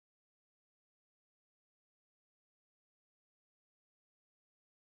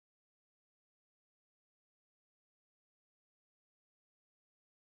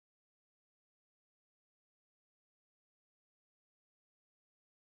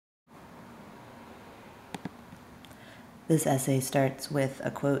This essay starts with a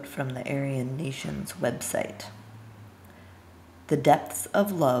quote from the Aryan Nation's website. "The depths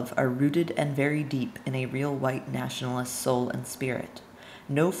of love are rooted and very deep in a real white nationalist soul and spirit.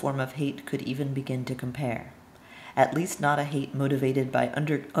 No form of hate could even begin to compare. At least not a hate motivated by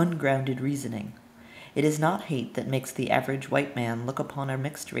ungrounded reasoning. It is not hate that makes the average white man look upon a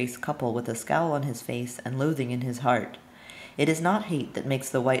mixed-race couple with a scowl on his face and loathing in his heart. It is not hate that makes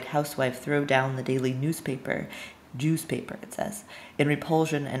the white housewife throw down the daily newspaper, it says, in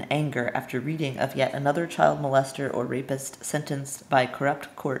repulsion and anger after reading of yet another child molester or rapist sentenced by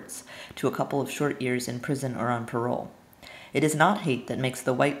corrupt courts to a couple of short years in prison or on parole. It is not hate that makes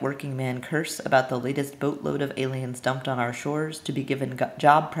the white working man curse about the latest boatload of aliens dumped on our shores to be given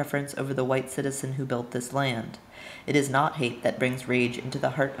job preference over the white citizen who built this land. It is not hate that brings rage into the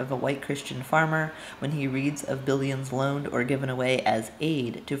heart of a white Christian farmer when he reads of billions loaned or given away as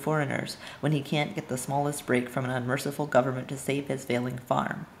aid to foreigners when he can't get the smallest break from an unmerciful government to save his failing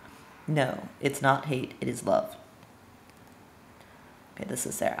farm. No, it's not hate, it is love." Okay, this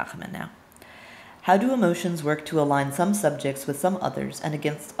is SARA Ahmed now. "How do emotions work to align some subjects with some others and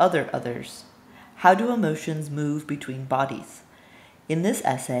against other others? How do emotions move between bodies? In this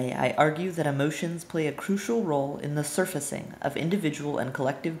essay, I argue that emotions play a crucial role in the surfacing of individual and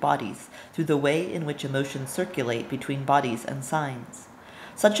collective bodies through the way in which emotions circulate between bodies and signs.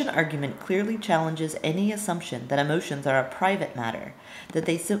 Such an argument clearly challenges any assumption that emotions are a private matter, that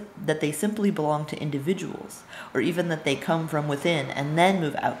they simply belong to individuals, or even that they come from within and then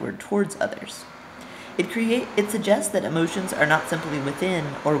move outward towards others. It suggests that emotions are not simply within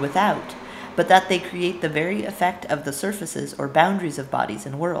or without, but that they create the very effect of the surfaces or boundaries of bodies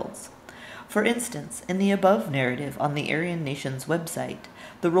and worlds. For instance, in the above narrative on the Aryan Nation's website,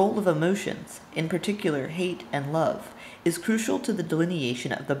 the role of emotions, in particular hate and love, is crucial to the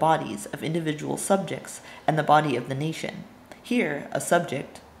delineation of the bodies of individual subjects and the body of the nation. Here, a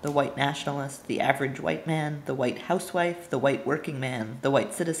subject, the white nationalist, the average white man, the white housewife, the white working man, the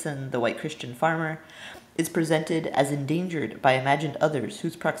white citizen, the white Christian farmer, is presented as endangered by imagined others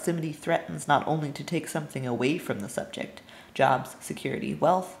whose proximity threatens not only to take something away from the subject, jobs, security,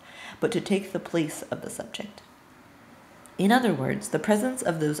 wealth, but to take the place of the subject. In other words, the presence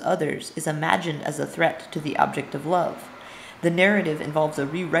of those others is imagined as a threat to the object of love. The narrative involves a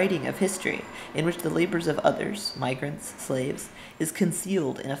rewriting of history in which the labors of others, migrants, slaves, is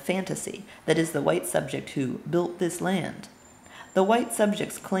concealed in a fantasy that is the white subject who built this land. The white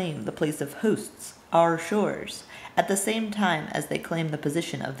subjects claim the place of hosts, our shores, at the same time as they claim the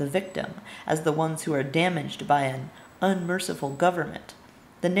position of the victim as the ones who are damaged by an unmerciful government.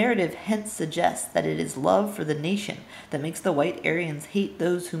 The narrative hence suggests that it is love for the nation that makes the white Aryans hate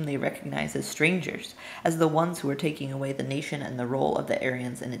those whom they recognize as strangers, as the ones who are taking away the nation and the role of the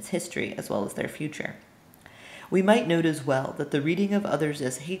Aryans in its history as well as their future. We might note as well that the reading of others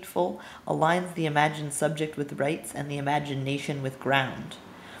as hateful aligns the imagined subject with rights and the imagined nation with ground.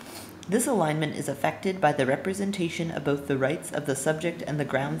 This alignment is affected by the representation of both the rights of the subject and the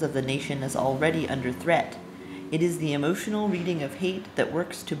grounds of the nation as already under threat. It is the emotional reading of hate that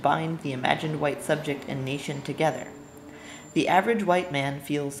works to bind the imagined white subject and nation together. The average white man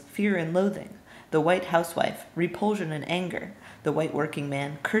feels fear and loathing, the white housewife repulsion and anger, the white working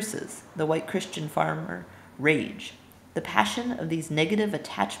man curses, the white Christian farmer rage. The passion of these negative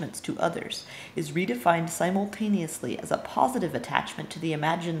attachments to others is redefined simultaneously as a positive attachment to the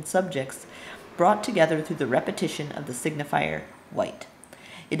imagined subjects brought together through the repetition of the signifier white.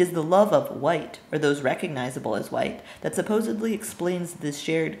 It is the love of white, or those recognizable as white, that supposedly explains this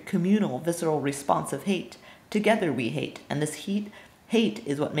shared communal visceral response of hate. Together we hate, and this hate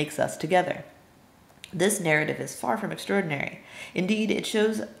is what makes us together. This narrative is far from extraordinary. Indeed,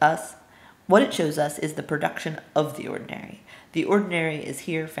 what it shows us is the production of the ordinary. The ordinary is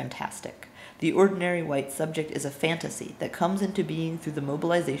here fantastic. The ordinary white subject is a fantasy that comes into being through the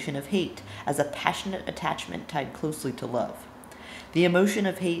mobilization of hate as a passionate attachment tied closely to love. The emotion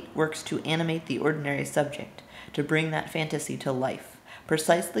of hate works to animate the ordinary subject, to bring that fantasy to life,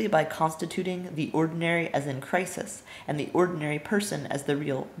 precisely by constituting the ordinary as in crisis and the ordinary person as the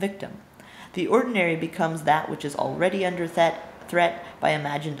real victim. The ordinary becomes that which is already under threat by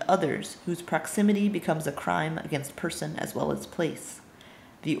imagined others, whose proximity becomes a crime against person as well as place.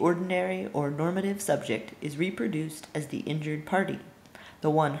 The ordinary or normative subject is reproduced as the injured party, the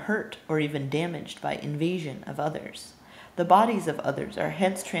one hurt or even damaged by invasion of others. The bodies of others are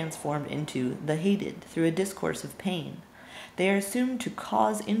hence transformed into the hated through a discourse of pain. They are assumed to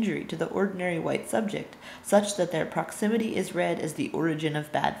cause injury to the ordinary white subject, such that their proximity is read as the origin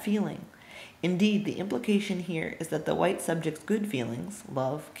of bad feeling. Indeed, the implication here is that the white subject's good feelings,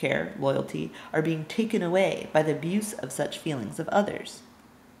 love, care, loyalty, are being taken away by the abuse of such feelings of others.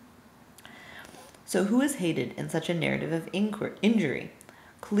 So who is hated in such a narrative of injury?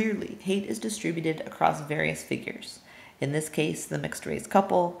 Clearly, hate is distributed across various figures. In this case, the mixed-race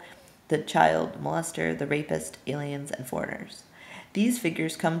couple, the child molester, the rapist, aliens, and foreigners. These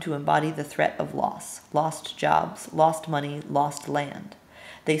figures come to embody the threat of loss, lost jobs, lost money, lost land.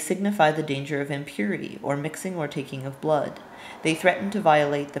 They signify the danger of impurity, or mixing or taking of blood. They threaten to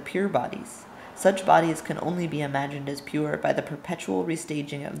violate the pure bodies. Such bodies can only be imagined as pure by the perpetual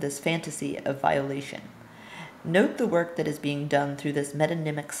restaging of this fantasy of violation. Note the work that is being done through this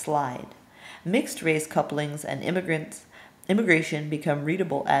metonymic slide. Mixed-race couplings and immigration become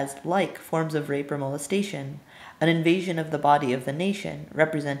readable as like forms of rape or molestation, an invasion of the body of the nation,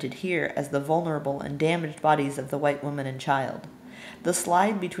 represented here as the vulnerable and damaged bodies of the white woman and child. The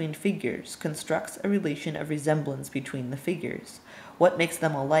slide between figures constructs a relation of resemblance between the figures. What makes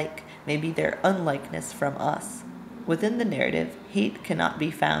them alike may be their unlikeness from us. Within the narrative, hate cannot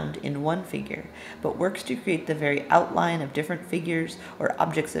be found in one figure, but works to create the very outline of different figures or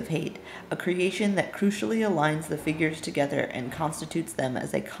objects of hate, a creation that crucially aligns the figures together and constitutes them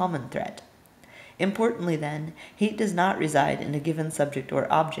as a common threat. Importantly then, hate does not reside in a given subject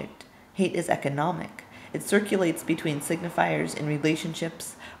or object. Hate is economic. It circulates between signifiers in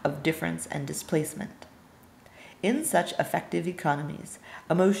relationships of difference and displacement. In such affective economies,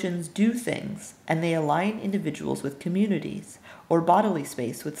 emotions do things, and they align individuals with communities, or bodily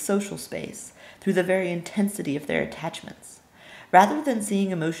space with social space, through the very intensity of their attachments. Rather than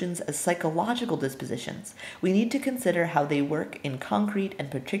seeing emotions as psychological dispositions, we need to consider how they work in concrete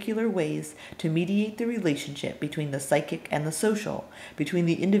and particular ways to mediate the relationship between the psychic and the social, between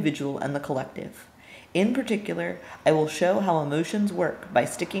the individual and the collective. In particular, I will show how emotions work by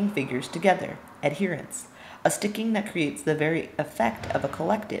sticking figures together, adherence, a sticking that creates the very effect of a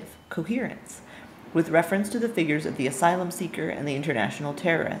collective, coherence, with reference to the figures of the asylum seeker and the international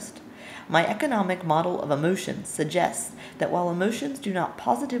terrorist. My economic model of emotions suggests that while emotions do not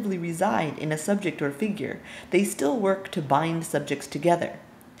positively reside in a subject or figure, they still work to bind subjects together.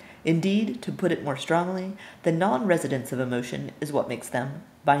 Indeed, to put it more strongly, the non-residence of emotion is what makes them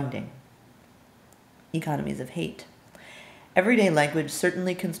binding. Economies of hate. Everyday language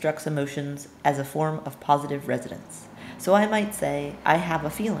certainly constructs emotions as a form of positive residence. So I might say, I have a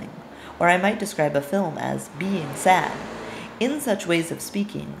feeling, or I might describe a film as being sad. In such ways of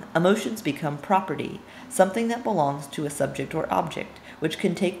speaking, emotions become property, something that belongs to a subject or object, which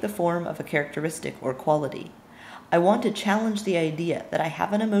can take the form of a characteristic or quality. I want to challenge the idea that I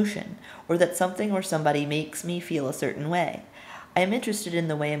have an emotion, or that something or somebody makes me feel a certain way. I am interested in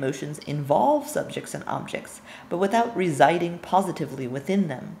the way emotions involve subjects and objects, but without residing positively within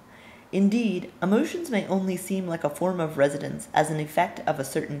them. Indeed, emotions may only seem like a form of residence as an effect of a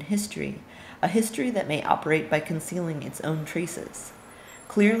certain history, a history that may operate by concealing its own traces.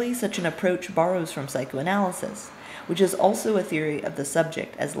 Clearly, such an approach borrows from psychoanalysis, which is also a theory of the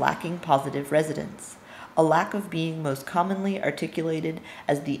subject as lacking positive residence, a lack of being most commonly articulated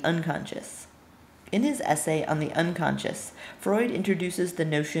as the unconscious. In his essay on the unconscious, Freud introduces the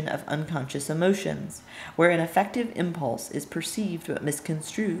notion of unconscious emotions, where an affective impulse is perceived but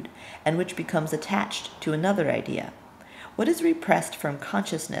misconstrued, and which becomes attached to another idea. What is repressed from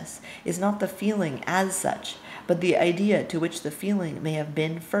consciousness is not the feeling as such, but the idea to which the feeling may have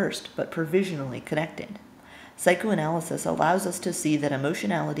been first but provisionally connected. Psychoanalysis allows us to see that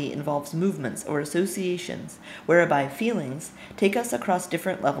emotionality involves movements or associations, whereby feelings take us across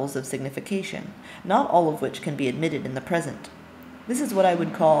different levels of signification, not all of which can be admitted in the present. This is what I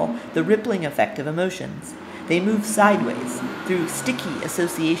would call the rippling effect of emotions. They move sideways through sticky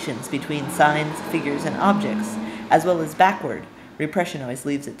associations between signs, figures, and objects, as well as backward. Repression always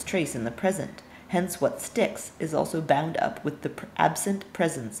leaves its trace in the present. Hence, what sticks is also bound up with the absent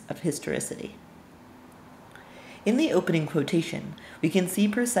presence of historicity. In the opening quotation, we can see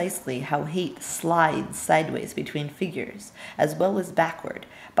precisely how hate slides sideways between figures, as well as backward,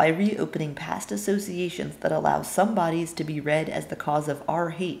 by reopening past associations that allow some bodies to be read as the cause of our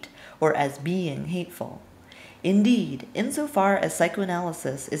hate, or as being hateful. Indeed, insofar as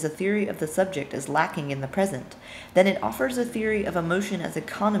psychoanalysis is a theory of the subject as lacking in the present, then it offers a theory of emotion as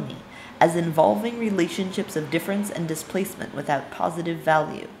economy, as involving relationships of difference and displacement without positive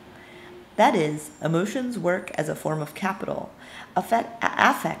value. That is, emotions work as a form of capital.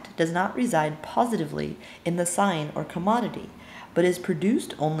 Affect does not reside positively in the sign or commodity, but is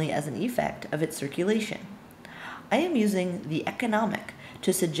produced only as an effect of its circulation. I am using the economic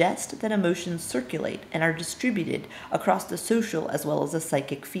to suggest that emotions circulate and are distributed across the social as well as the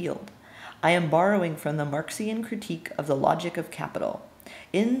psychic field. I am borrowing from the Marxian critique of the logic of capital.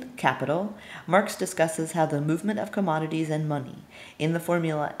 In Capital, Marx discusses how the movement of commodities and money, in the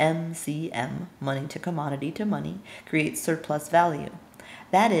formula MCM, money to money, creates surplus value.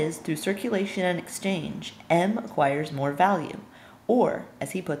 That is, through circulation and exchange, M acquires more value. Or,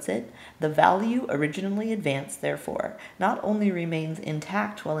 as he puts it, the value originally advanced, therefore, not only remains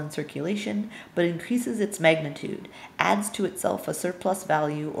intact while in circulation, but increases its magnitude, adds to itself a surplus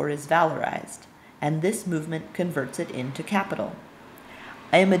value, or is valorized, and this movement converts it into capital.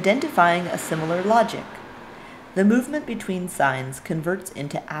 I am identifying a similar logic. The movement between signs converts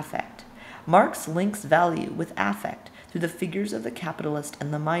into affect. Marx links value with affect through the figures of the capitalist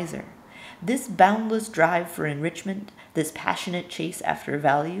and the miser. This boundless drive for enrichment, this passionate chase after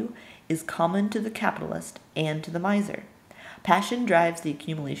value, is common to the capitalist and to the miser. Passion drives the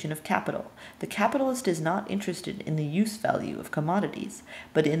accumulation of capital. The capitalist is not interested in the use value of commodities,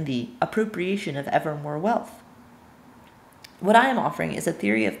 but in the appropriation of ever more wealth. What I am offering is a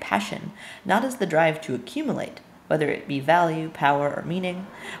theory of passion, not as the drive to accumulate, whether it be value, power, or meaning,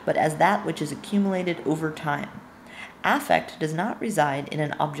 but as that which is accumulated over time. Affect does not reside in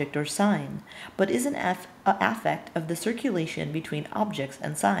an object or sign, but is an affect of the circulation between objects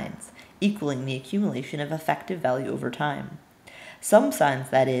and signs, equaling the accumulation of affective value over time. Some signs,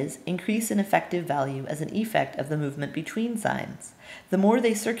 that is, increase in affective value as an effect of the movement between signs. The more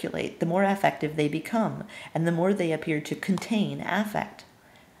they circulate, the more affective they become, and the more they appear to contain affect.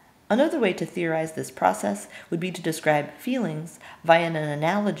 Another way to theorize this process would be to describe feelings via an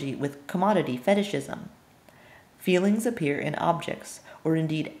analogy with commodity fetishism. Feelings appear in objects, or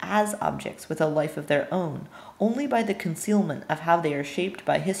indeed as objects with a life of their own, only by the concealment of how they are shaped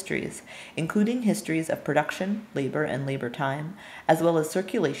by histories, including histories of production, labor, and labor time, as well as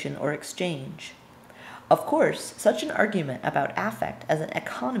circulation or exchange. Of course, such an argument about affect as an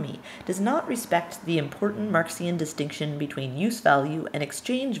economy does not respect the important Marxian distinction between use value and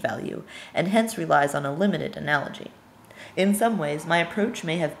exchange value, and hence relies on a limited analogy. In some ways, my approach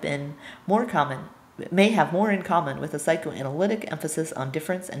may have more in common with a psychoanalytic emphasis on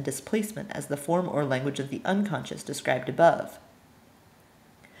difference and displacement as the form or language of the unconscious described above.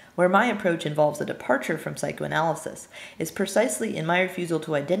 Where my approach involves a departure from psychoanalysis is precisely in my refusal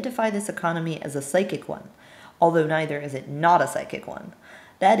to identify this economy as a psychic one, although neither is it not a psychic one.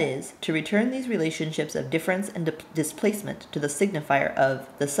 That is, to return these relationships of difference and displacement to the signifier of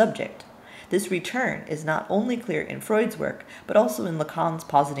the subject. This return is not only clear in Freud's work, but also in Lacan's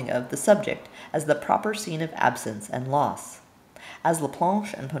positing of the subject as the proper scene of absence and loss. As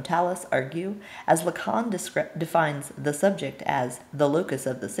Laplanche and Pontalis argue, as Lacan defines the subject as the locus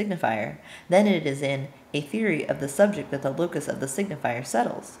of the signifier, then it is in a theory of the subject that the locus of the signifier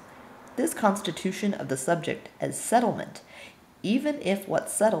settles. This constitution of the subject as settlement, even if what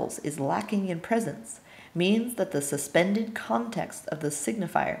settles is lacking in presence, means that the suspended contexts of the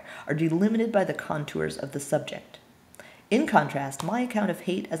signifier are delimited by the contours of the subject. In contrast, my account of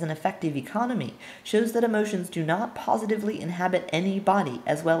hate as an affective economy shows that emotions do not positively inhabit any body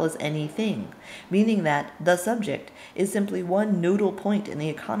as well as anything, meaning that the subject is simply one nodal point in the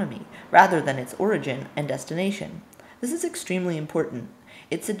economy, rather than its origin and destination. This is extremely important.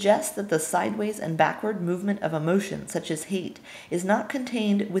 It suggests that the sideways and backward movement of emotion, such as hate, is not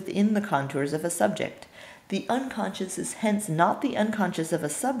contained within the contours of a subject. The unconscious is hence not the unconscious of a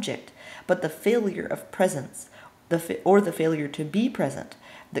subject, but the failure of presence, or the failure to be present,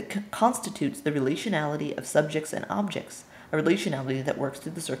 that constitutes the relationality of subjects and objects, a relationality that works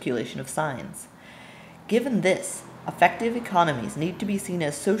through the circulation of signs. Given this, affective economies need to be seen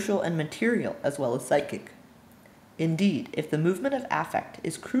as social and material as well as psychic. Indeed, if the movement of affect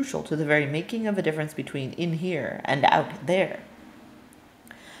is crucial to the very making of a difference between in here and out there,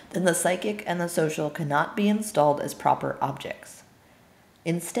 then the psychic and the social cannot be installed as proper objects.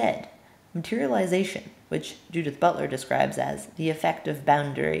 Instead, materialization, which Judith Butler describes as the effect of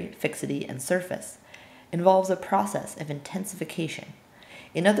boundary, fixity, and surface, involves a process of intensification.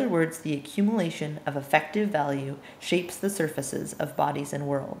 In other words, the accumulation of affective value shapes the surfaces of bodies and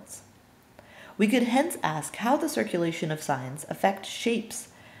worlds. We could hence ask how the circulation of signs affect shapes.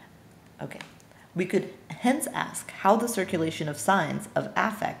 We could hence ask how the circulation of signs of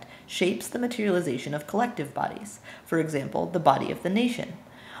affect shapes the materialization of collective bodies, for example, the body of the nation.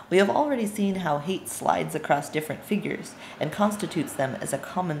 We have already seen how hate slides across different figures and constitutes them as a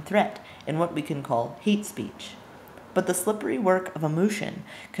common threat in what we can call hate speech. But the slippery work of emotion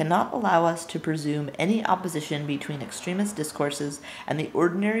cannot allow us to presume any opposition between extremist discourses and the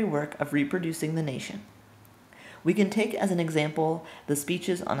ordinary work of reproducing the nation. We can take as an example the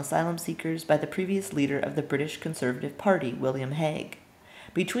speeches on asylum seekers by the previous leader of the British Conservative Party, William Hague.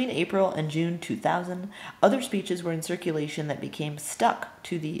 Between April and June 2000, other speeches were in circulation that became stuck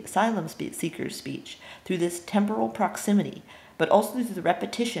to the asylum seeker's speech through this temporal proximity, but also through the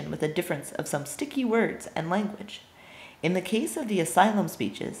repetition with a difference of some sticky words and language. In the case of the asylum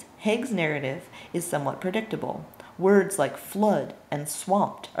speeches, Haig's narrative is somewhat predictable. Words like flood and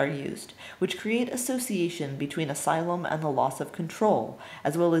swamped are used, which create association between asylum and the loss of control,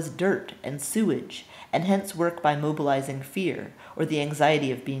 as well as dirt and sewage, and hence work by mobilizing fear, or the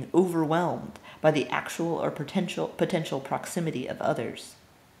anxiety of being overwhelmed by the actual or potential proximity of others.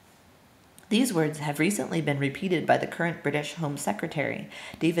 These words have recently been repeated by the current British Home Secretary,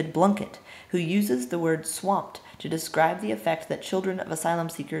 David Blunkett, who uses the word swamped to describe the effect that children of asylum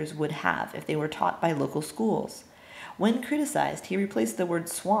seekers would have if they were taught by local schools. When criticized, he replaced the word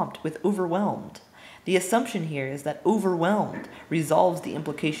swamped with overwhelmed. The assumption here is that overwhelmed resolves the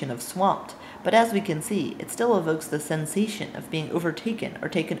implication of swamped, but as we can see, it still evokes the sensation of being overtaken or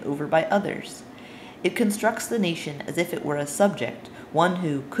taken over by others. It constructs the nation as if it were a subject, one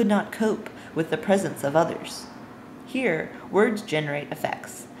who could not cope with the presence of others. Here, words generate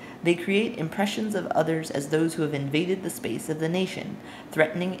effects. They create impressions of others as those who have invaded the space of the nation,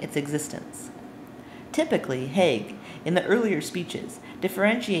 threatening its existence. Typically, Haig, in the earlier speeches,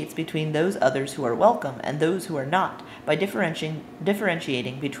 differentiates between those others who are welcome and those who are not by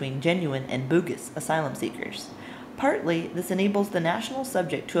differentiating between genuine and bogus asylum seekers. Partly, this enables the national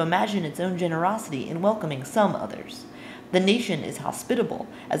subject to imagine its own generosity in welcoming some others. The nation is hospitable,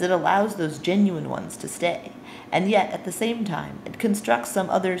 as it allows those genuine ones to stay, and yet, at the same time, it constructs some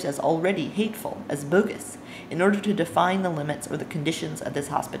others as already hateful, as bogus, in order to define the limits or the conditions of this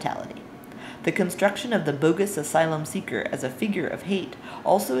hospitality. The construction of the bogus asylum seeker as a figure of hate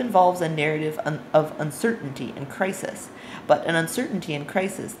also involves a narrative of uncertainty and crisis, but an uncertainty and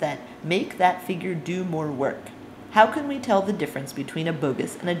crisis that make that figure do more work. How can we tell the difference between a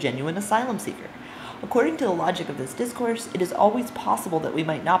bogus and a genuine asylum seeker? According to the logic of this discourse, it is always possible that we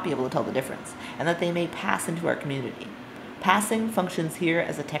might not be able to tell the difference, and that they may pass into our community. Passing functions here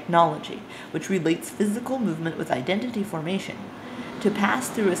as a technology, which relates physical movement with identity formation. To pass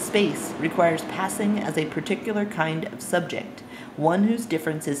through a space requires passing as a particular kind of subject, one whose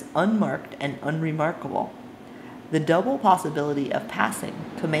difference is unmarked and unremarkable. The double possibility of passing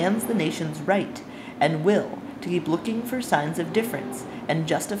commands the nation's right and will to keep looking for signs of difference, and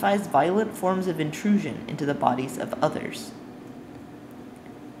justifies violent forms of intrusion into the bodies of others.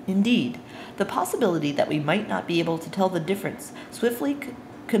 Indeed, the possibility that we might not be able to tell the difference swiftly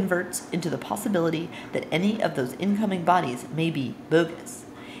converts into the possibility that any of those incoming bodies may be bogus.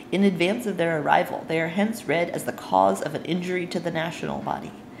 In advance of their arrival, they are hence read as the cause of an injury to the national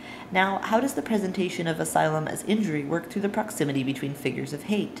body. Now, how does the presentation of asylum as injury work through the proximity between figures of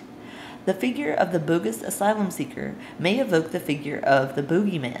hate? The figure of the bogus asylum seeker may evoke the figure of the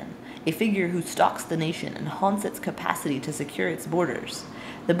bogeyman, a figure who stalks the nation and haunts its capacity to secure its borders.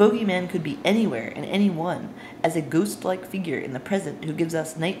 The bogeyman could be anywhere and anyone, as a ghost-like figure in the present who gives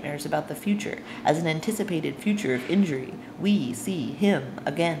us nightmares about the future, as an anticipated future of injury. We see him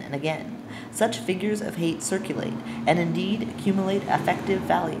again and again. Such figures of hate circulate, and indeed accumulate affective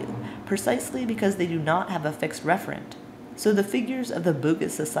value, precisely because they do not have a fixed referent. So the figures of the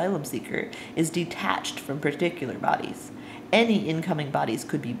bogus asylum seeker is detached from particular bodies. Any incoming bodies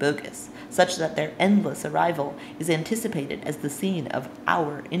could be bogus, such that their endless arrival is anticipated as the scene of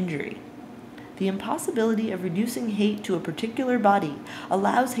our injury. The impossibility of reducing hate to a particular body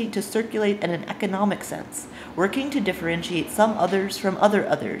allows hate to circulate in an economic sense, working to differentiate some others from other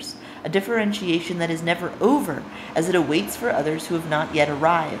others, a differentiation that is never over, as it awaits for others who have not yet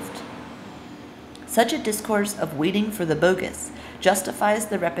arrived. Such a discourse of waiting for the bogus justifies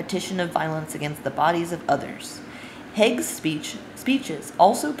the repetition of violence against the bodies of others. Haig's speeches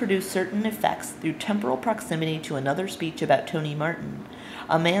also produce certain effects through temporal proximity to another speech about Tony Martin,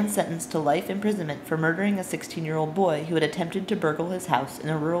 a man sentenced to life imprisonment for murdering a 16-year-old boy who had attempted to burgle his house in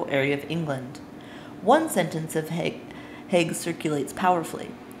a rural area of England. One sentence of Haig circulates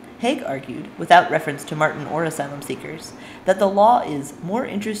powerfully. Haig argued, without reference to Martin or asylum seekers, that the law is more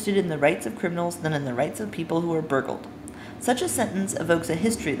interested in the rights of criminals than in the rights of people who are burgled. Such a sentence evokes a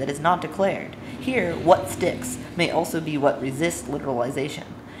history that is not declared. Here, what sticks may also be what resists literalization,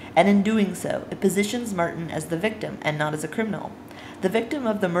 and in doing so, it positions Martin as the victim and not as a criminal. The victim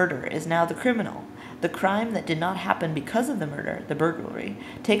of the murder is now the criminal. The crime that did not happen because of the murder, the burglary,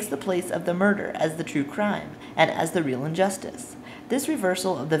 takes the place of the murder as the true crime and as the real injustice. This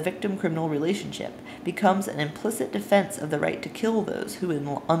reversal of the victim-criminal relationship becomes an implicit defense of the right to kill those who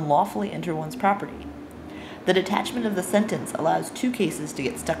unlawfully enter one's property. The detachment of the sentence allows two cases to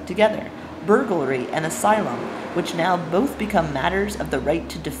get stuck together, burglary and asylum, which now both become matters of the right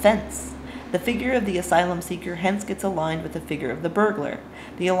to defense. The figure of the asylum seeker hence gets aligned with the figure of the burglar.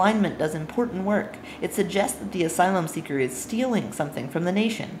 The alignment does important work. It suggests that the asylum seeker is stealing something from the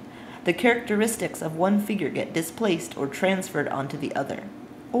nation. The characteristics of one figure get displaced or transferred onto the other.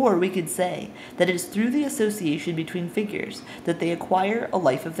 Or we could say that it is through the association between figures that they acquire a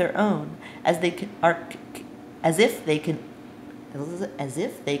life of their own, as if they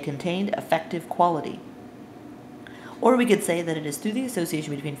contained affective quality. Or we could say that it is through the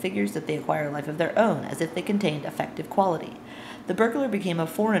association between figures that they acquire a life of their own, as if they contained affective quality. The burglar became a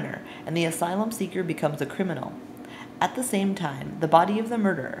foreigner, and the asylum seeker becomes a criminal. At the same time, the body of the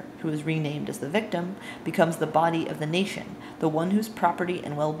murderer, who is renamed as the victim, becomes the body of the nation, the one whose property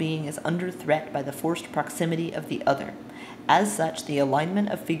and well-being is under threat by the forced proximity of the other. As such, the alignment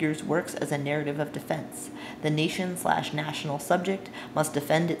of figures works as a narrative of defense. The nation/national subject must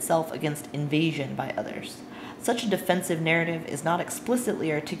defend itself against invasion by others. Such a defensive narrative is not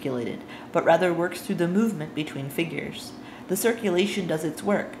explicitly articulated, but rather works through the movement between figures. The circulation does its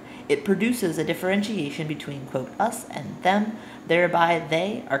work. It produces a differentiation between, quote, us and them, thereby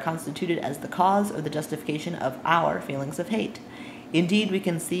they are constituted as the cause or the justification of our feelings of hate. Indeed, we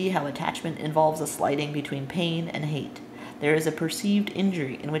can see how attachment involves a sliding between pain and hate. There is a perceived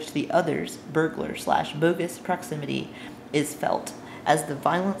injury in which the other's burglar/bogus proximity is felt as the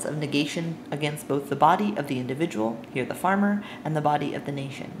violence of negation against both the body of the individual, here the farmer, and the body of the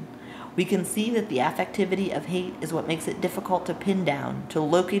nation. We can see that the affectivity of hate is what makes it difficult to pin down, to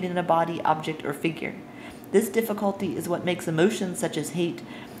locate in a body, object, or figure. This difficulty is what makes emotions such as hate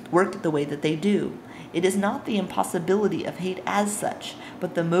work the way that they do. It is not the impossibility of hate as such,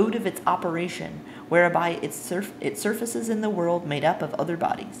 but the mode of its operation, whereby it surfaces in the world made up of other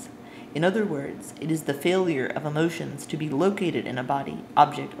bodies. In other words, it is the failure of emotions to be located in a body,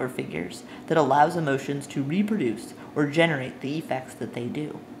 object, or figures that allows emotions to reproduce or generate the effects that they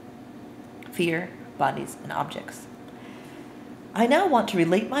do. Fear, bodies, and objects. I now want to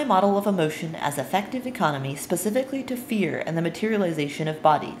relate my model of emotion as affective economy specifically to fear and the materialization of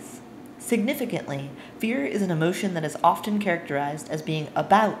bodies. Significantly, fear is an emotion that is often characterized as being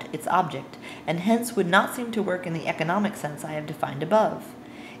about its object, and hence would not seem to work in the economic sense I have defined above.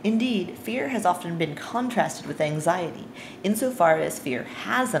 Indeed, fear has often been contrasted with anxiety, insofar as fear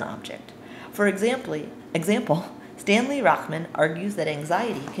has an object. For example, Stanley Rachman argues that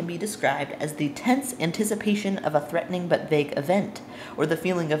anxiety can be described as the tense anticipation of a threatening but vague event, or the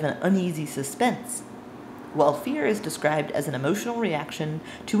feeling of an uneasy suspense, while fear is described as an emotional reaction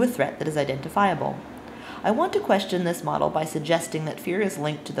to a threat that is identifiable. I want to question this model by suggesting that fear is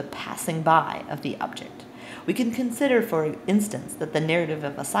linked to the passing by of the object. We can consider, for instance, that the narrative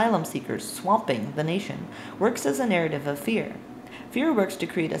of asylum seekers swamping the nation works as a narrative of fear. Fear works to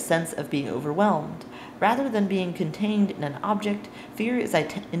create a sense of being overwhelmed. Rather than being contained in an object, fear is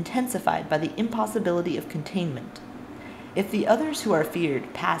intensified by the impossibility of containment. If the others who are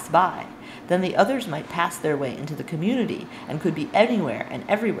feared pass by, then the others might pass their way into the community and could be anywhere and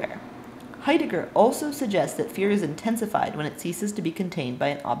everywhere. Heidegger also suggests that fear is intensified when it ceases to be contained by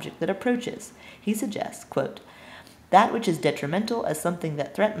an object that approaches. He suggests, quote, that which is detrimental as something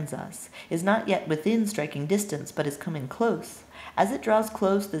that threatens us is not yet within striking distance, but is coming close. As it draws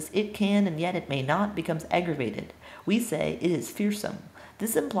close, this it can and yet it may not becomes aggravated. We say it is fearsome.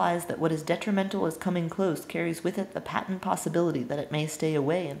 This implies that what is detrimental as coming close carries with it the patent possibility that it may stay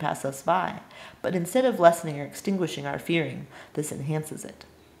away and pass us by. But instead of lessening or extinguishing our fearing, this enhances it.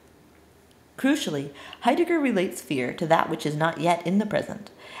 Crucially, Heidegger relates fear to that which is not yet in the present,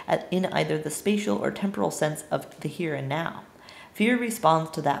 in either the spatial or temporal sense of the here and now. Fear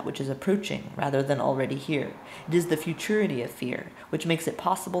responds to that which is approaching rather than already here. It is the futurity of fear, which makes it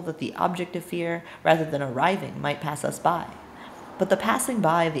possible that the object of fear, rather than arriving, might pass us by. But the passing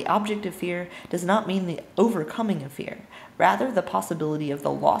by of the object of fear does not mean the overcoming of fear. Rather, the possibility of the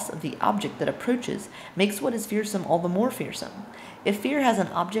loss of the object that approaches makes what is fearsome all the more fearsome. If fear has an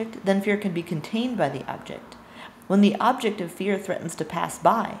object, then fear can be contained by the object. When the object of fear threatens to pass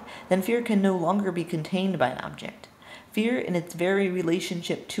by, then fear can no longer be contained by an object. Fear, in its very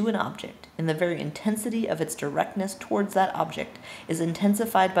relationship to an object, in the very intensity of its directness towards that object, is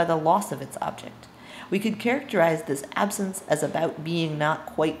intensified by the loss of its object. We could characterize this absence as about being not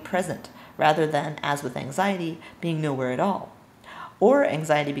quite present, rather than, as with anxiety, being nowhere at all. Or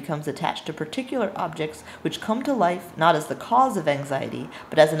anxiety becomes attached to particular objects which come to life not as the cause of anxiety,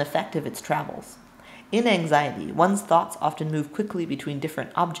 but as an effect of its travels. In anxiety, one's thoughts often move quickly between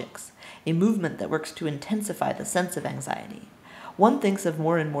different objects, a movement that works to intensify the sense of anxiety. One thinks of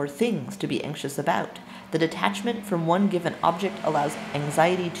more and more things to be anxious about. The detachment from one given object allows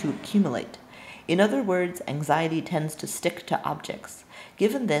anxiety to accumulate. In other words, anxiety tends to stick to objects.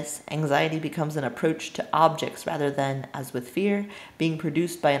 Given this, anxiety becomes an approach to objects rather than, as with fear, being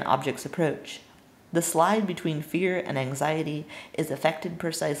produced by an object's approach. The slide between fear and anxiety is affected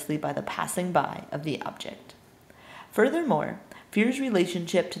precisely by the passing by of the object. Furthermore, fear's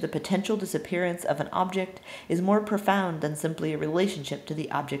relationship to the potential disappearance of an object is more profound than simply a relationship to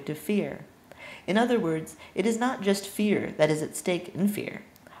the object of fear. In other words, it is not just fear that is at stake in fear.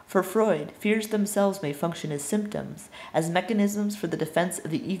 For Freud, fears themselves may function as symptoms, as mechanisms for the defense of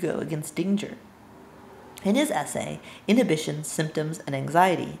the ego against danger. In his essay, Inhibitions, Symptoms, and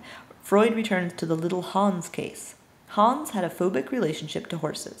Anxiety, Freud returns to the little Hans case. Hans had a phobic relationship to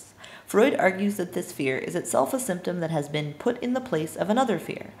horses. Freud argues that this fear is itself a symptom that has been put in the place of another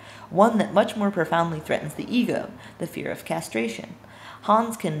fear, one that much more profoundly threatens the ego, the fear of castration.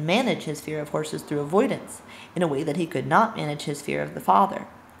 Hans can manage his fear of horses through avoidance, in a way that he could not manage his fear of the father.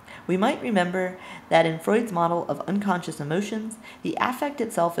 We might remember that in Freud's model of unconscious emotions, the affect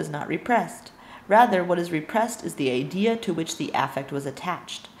itself is not repressed. Rather, what is repressed is the idea to which the affect was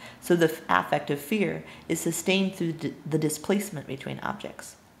attached. So the affect of fear is sustained through the displacement between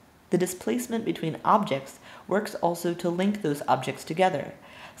objects. The displacement between objects works also to link those objects together.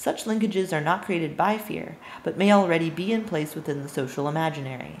 Such linkages are not created by fear, but may already be in place within the social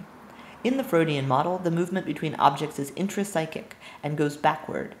imaginary. In the Freudian model, the movement between objects is intrapsychic and goes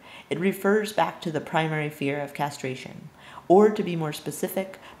backward. It refers back to the primary fear of castration. Or, to be more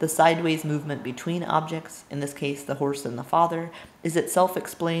specific, the sideways movement between objects, in this case the horse and the father, is itself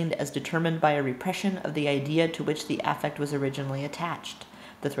explained as determined by a repression of the idea to which the affect was originally attached,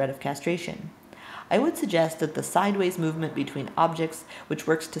 the threat of castration. I would suggest that the sideways movement between objects, which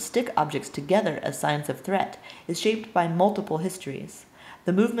works to stick objects together as signs of threat, is shaped by multiple histories.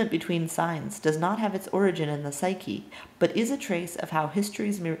 The movement between signs does not have its origin in the psyche, but is a trace of how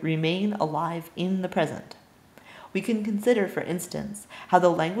histories remain alive in the present. We can consider, for instance, how the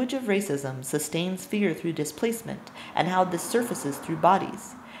language of racism sustains fear through displacement, and how this surfaces through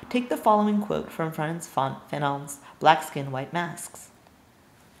bodies. Take the following quote from Frantz Fanon's Black Skin, White Masks.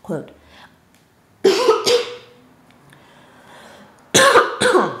 Quote,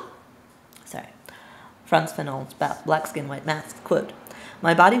 Frantz Fanon's Black Skin, White Masks, quote,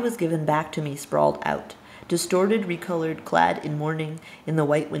 "My body was given back to me sprawled out, distorted, recolored, clad in mourning in the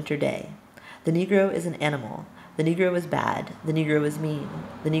white winter day. The Negro is an animal. The Negro is bad. The Negro is mean.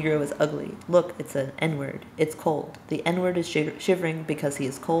 The Negro is ugly. Look, it's an N-word. It's cold. The N-word is shivering because he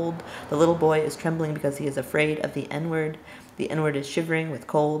is cold. The little boy is trembling because he is afraid of the N-word. The N-word is shivering with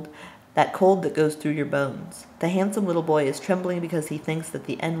cold. That cold that goes through your bones. The handsome little boy is trembling because he thinks that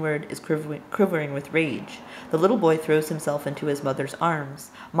the N-word is quivering with rage. The little boy throws himself into his mother's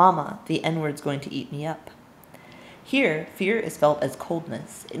arms. Mama, the N-word's going to eat me up." Here, fear is felt as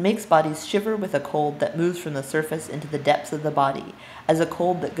coldness. It makes bodies shiver with a cold that moves from the surface into the depths of the body, as a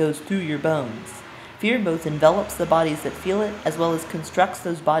cold that goes through your bones. Fear both envelops the bodies that feel it, as well as constructs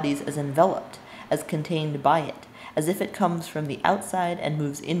those bodies as enveloped, as contained by it, as if it comes from the outside and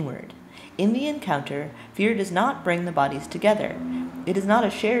moves inward. In the encounter, fear does not bring the bodies together. It is not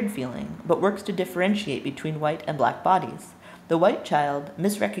a shared feeling, but works to differentiate between white and black bodies. The white child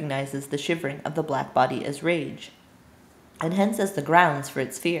misrecognizes the shivering of the black body as rage, and hence as the grounds for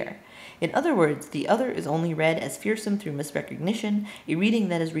its fear. In other words, the other is only read as fearsome through misrecognition, a reading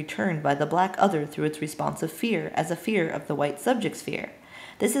that is returned by the black other through its response of fear as a fear of the white subject's fear.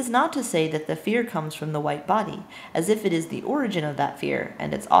 This is not to say that the fear comes from the white body, as if it is the origin of that fear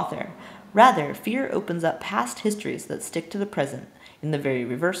and its author. Rather, fear opens up past histories that stick to the present, in the very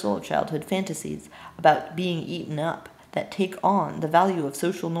reversal of childhood fantasies about being eaten up, that take on the value of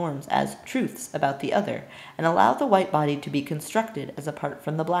social norms as truths about the other, and allow the white body to be constructed as apart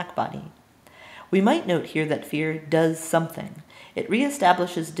from the black body. We might note here that fear does something. It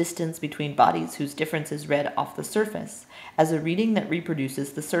reestablishes distance between bodies whose difference is read off the surface, as a reading that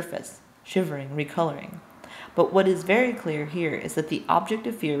reproduces the surface, shivering, recoloring. But what is very clear here is that the object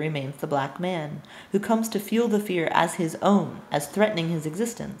of fear remains the black man, who comes to feel the fear as his own, as threatening his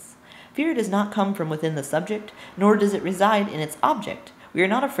existence. Fear does not come from within the subject, nor does it reside in its object. We are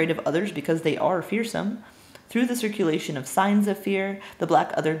not afraid of others because they are fearsome. Through the circulation of signs of fear, the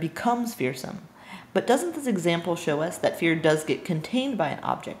black other becomes fearsome. But doesn't this example show us that fear does get contained by an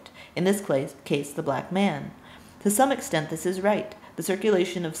object, in this case the black man? To some extent this is right. The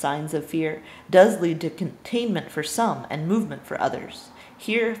circulation of signs of fear does lead to containment for some and movement for others.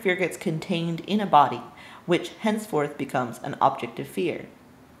 Here, fear gets contained in a body, which henceforth becomes an object of fear.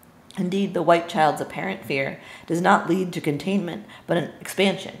 Indeed, the white child's apparent fear does not lead to containment, but an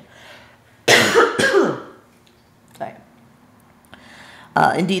expansion. Sorry.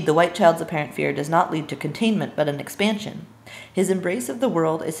 Indeed, the white child's apparent fear does not lead to containment, but an expansion. His embrace of the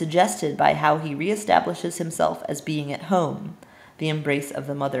world is suggested by how he reestablishes himself as being at home, the embrace of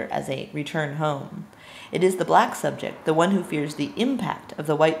the mother as a return home. It is the black subject, the one who fears the impact of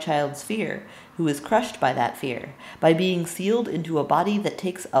the white child's fear, who is crushed by that fear, by being sealed into a body that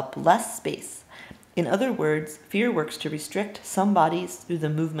takes up less space. In other words, fear works to restrict some bodies through the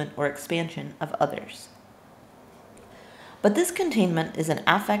movement or expansion of others. But this containment is an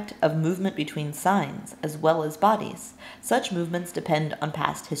affect of movement between signs as well as bodies. Such movements depend on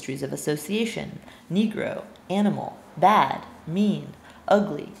past histories of association: Negro, animal, bad, mean,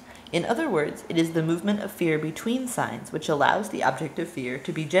 ugly. In other words, it is the movement of fear between signs which allows the object of fear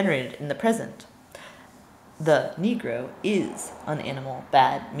to be generated in the present. The Negro is an animal,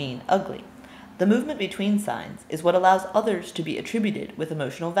 bad, mean, ugly. The movement between signs is what allows others to be attributed with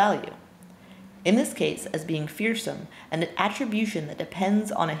emotional value. In this case, as being fearsome, and an attribution that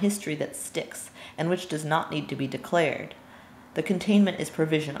depends on a history that sticks and which does not need to be declared. The containment is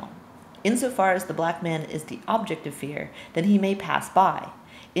provisional. Insofar as the black man is the object of fear, then he may pass by.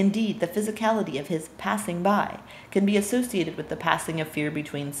 Indeed, the physicality of his passing by can be associated with the passing of fear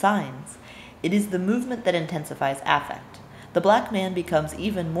between signs. It is the movement that intensifies affect. The black man becomes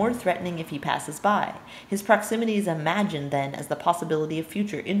even more threatening if he passes by. His proximity is imagined then as the possibility of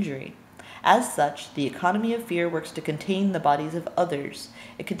future injury. As such, the economy of fear works to contain the bodies of others,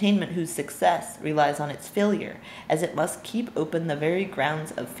 a containment whose success relies on its failure, as it must keep open the very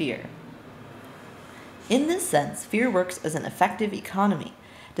grounds of fear. In this sense, fear works as an effective economy.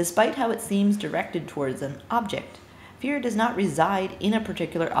 Despite how it seems directed towards an object, fear does not reside in a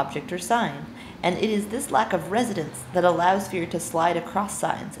particular object or sign, and it is this lack of residence that allows fear to slide across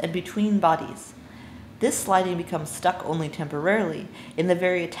signs and between bodies. This sliding becomes stuck only temporarily in the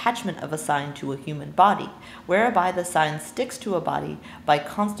very attachment of a sign to a human body, whereby the sign sticks to a body by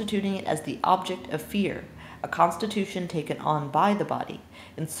constituting it as the object of fear, a constitution taken on by the body,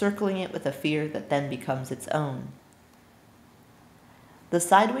 encircling it with a fear that then becomes its own. The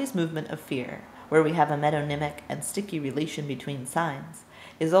sideways movement of fear, where we have a metonymic and sticky relation between signs,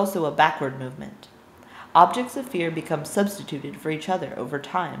 is also a backward movement. Objects of fear become substituted for each other over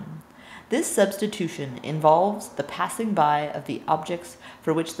time. This substitution involves the passing by of the objects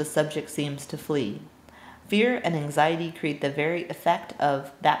for which the subject seems to flee. Fear and anxiety create the very effect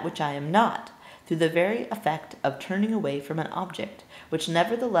of that which I am not, through the very effect of turning away from an object, which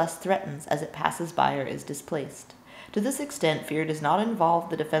nevertheless threatens as it passes by or is displaced. To this extent, fear does not involve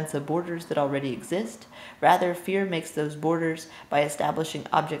the defense of borders that already exist. Rather, fear makes those borders by establishing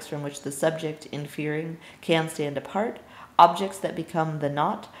objects from which the subject, in fearing, can stand apart, objects that become the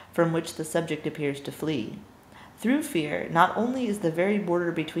not from which the subject appears to flee. Through fear, not only is the very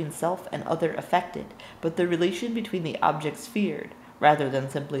border between self and other affected, but the relation between the objects feared, rather than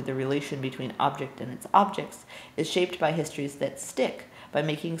simply the relation between object and its objects, is shaped by histories that stick, by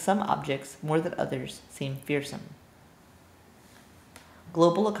making some objects more than others seem fearsome.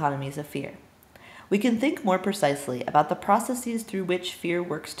 Global economies of fear. We can think more precisely about the processes through which fear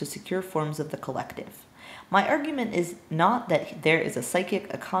works to secure forms of the collective. My argument is not that there is a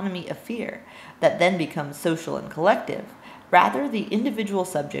psychic economy of fear that then becomes social and collective. Rather, the individual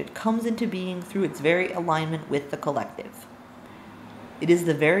subject comes into being through its very alignment with the collective. It is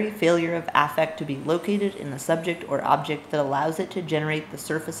the very failure of affect to be located in the subject or object that allows it to generate the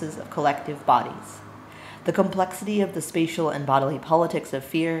surfaces of collective bodies. The complexity of the spatial and bodily politics of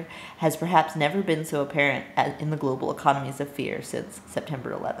fear has perhaps never been so apparent as in the global economies of fear since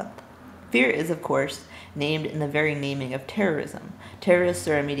September 11th. Fear is, of course, named in the very naming of terrorism. Terrorists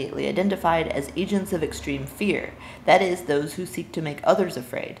are immediately identified as agents of extreme fear, that is, those who seek to make others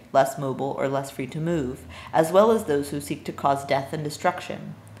afraid, less mobile or less free to move, as well as those who seek to cause death and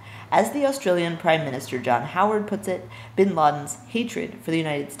destruction. As the Australian Prime Minister John Howard puts it, bin Laden's hatred for the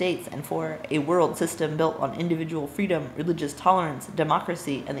United States and for a world system built on individual freedom, religious tolerance,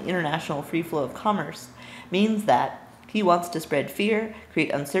 democracy, and the international free flow of commerce means that he wants to spread fear,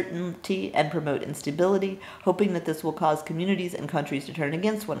 create uncertainty, and promote instability, hoping that this will cause communities and countries to turn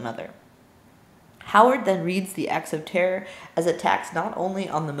against one another. Howard then reads the acts of terror as attacks not only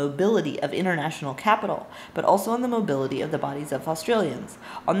on the mobility of international capital, but also on the mobility of the bodies of Australians,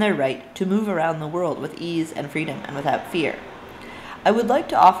 on their right to move around the world with ease and freedom and without fear. I would like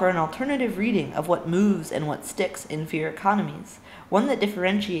to offer an alternative reading of what moves and what sticks in fear economies, one that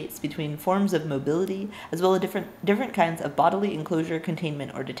differentiates between forms of mobility as well as different kinds of bodily enclosure,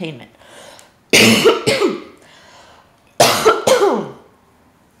 containment, or detainment.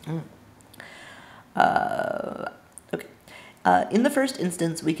 Okay. In the first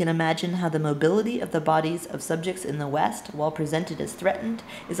instance, we can imagine how the mobility of the bodies of subjects in the West, while presented as threatened,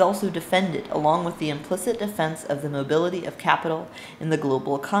 is also defended along with the implicit defense of the mobility of capital in the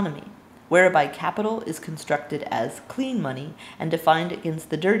global economy, whereby capital is constructed as clean money and defined against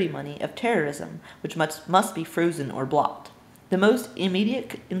the dirty money of terrorism, which must be frozen or blocked. The most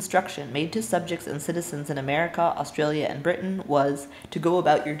immediate instruction made to subjects and citizens in America, Australia, and Britain was to go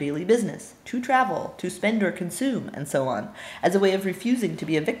about your daily business, to travel, to spend or consume, and so on, as a way of refusing to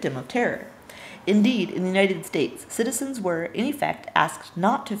be a victim of terror. Indeed, in the United States, citizens were, in effect, asked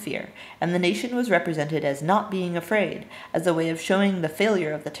not to fear, and the nation was represented as not being afraid, as a way of showing the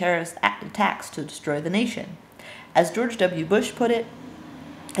failure of the terrorist attacks to destroy the nation. As George W. Bush put it,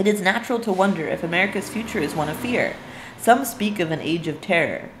 "It is natural to wonder if America's future is one of fear. Some speak of an age of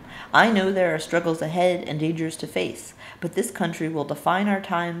terror. I know there are struggles ahead and dangers to face, but this country will define our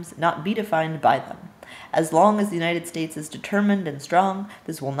times, not be defined by them. As long as the United States is determined and strong,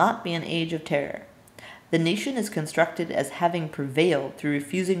 this will not be an age of terror. The nation is constructed as having prevailed through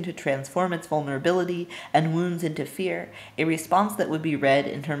refusing to transform its vulnerability and wounds into fear, a response that would be read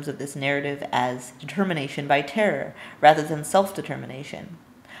in terms of this narrative as determination by terror rather than self-determination."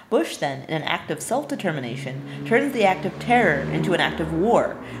 Bush, then, in an act of self-determination, turns the act of terror into an act of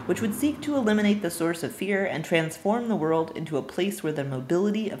war, which would seek to eliminate the source of fear and transform the world into a place where the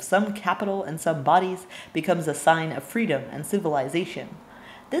mobility of some capital and some bodies becomes a sign of freedom and civilization.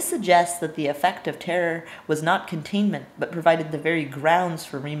 This suggests that the effect of terror was not containment, but provided the very grounds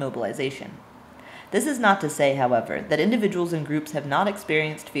for remobilization. This is not to say, however, that individuals and groups have not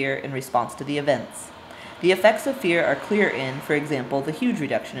experienced fear in response to the events. The effects of fear are clear in, for example, the huge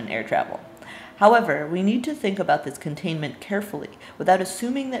reduction in air travel. However, we need to think about this containment carefully, without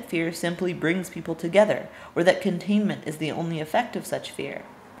assuming that fear simply brings people together, or that containment is the only effect of such fear.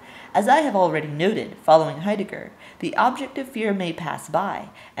 As I have already noted, following Heidegger, the object of fear may pass by,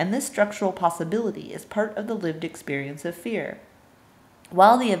 and this structural possibility is part of the lived experience of fear.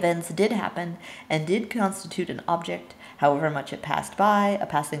 While the events did happen and did constitute an object, however much it passed by, a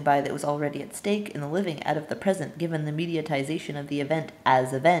passing by that was already at stake in the living out of the present given the mediatization of the event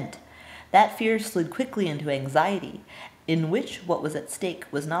as event, that fear slid quickly into anxiety, in which what was at stake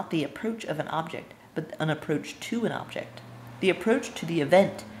was not the approach of an object, but an approach to an object. The approach to the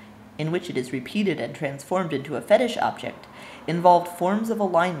event, in which it is repeated and transformed into a fetish object, involved forms of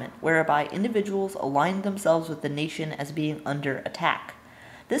alignment whereby individuals aligned themselves with the nation as being under attack.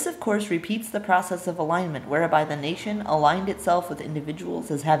 This, of course, repeats the process of alignment whereby the nation aligned itself with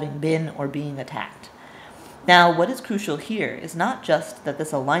individuals as having been or being attacked. Now, what is crucial here is not just that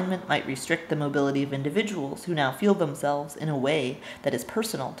this alignment might restrict the mobility of individuals who now feel themselves in a way that is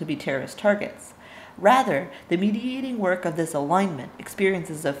personal to be terrorist targets. Rather, the mediating work of this alignment,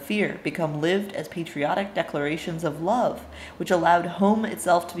 experiences of fear, become lived as patriotic declarations of love, which allowed home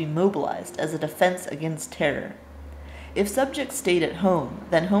itself to be mobilized as a defense against terror. If subjects stayed at home,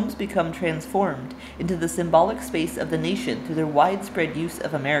 then homes become transformed into the symbolic space of the nation through their widespread use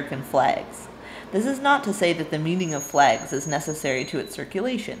of American flags. This is not to say that the meaning of flags is necessary to its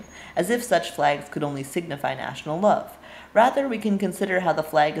circulation, as if such flags could only signify national love. Rather, we can consider how the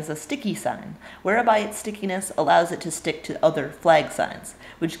flag is a sticky sign, whereby its stickiness allows it to stick to other flag signs,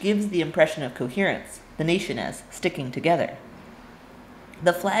 which gives the impression of coherence, the nation as sticking together.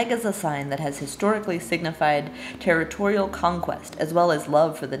 The flag is a sign that has historically signified territorial conquest as well as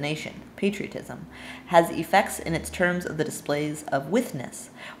love for the nation, patriotism, has effects in its terms of the displays of withness,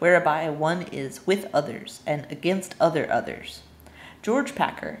 whereby one is with others and against other others. George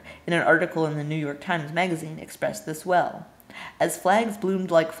Packer, in an article in the New York Times Magazine, expressed this well. "As flags bloomed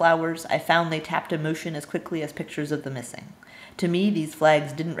like flowers, I found they tapped emotion as quickly as pictures of the missing. To me, these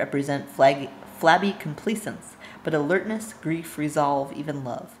flags didn't represent flabby complacence, but alertness, grief, resolve, even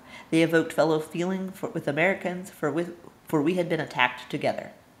love. They evoked fellow feeling with Americans, for we had been attacked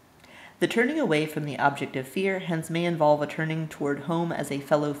together." The turning away from the object of fear hence may involve a turning toward home as a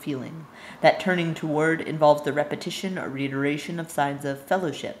fellow feeling. That turning toward involves the repetition or reiteration of signs of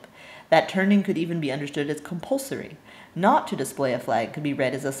fellowship. That turning could even be understood as compulsory. Not to display a flag could be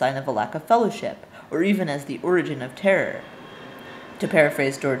read as a sign of a lack of fellowship, or even as the origin of terror. To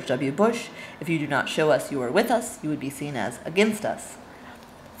paraphrase George W. Bush, if you do not show us you are with us, you would be seen as against us.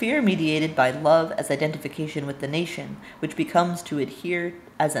 Fear mediated by love as identification with the nation, which becomes to adhere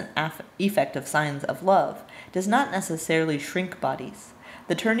as an effect of signs of love, does not necessarily shrink bodies.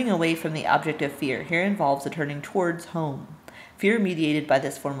 The turning away from the object of fear here involves a turning towards home. fear mediated by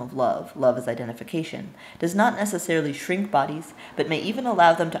this form of love as identification, does not necessarily shrink bodies, but may even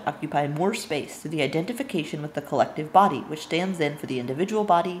allow them to occupy more space through the identification with the collective body, which stands in for the individual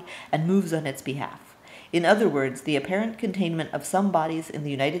body and moves on its behalf. In other words, the apparent containment of some bodies in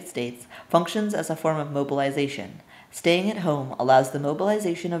the United States functions as a form of mobilization. Staying at home allows the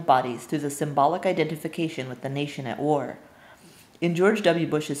mobilization of bodies through the symbolic identification with the nation at war. In George W.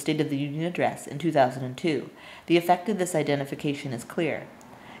 Bush's State of the Union address in 2002, the effect of this identification is clear.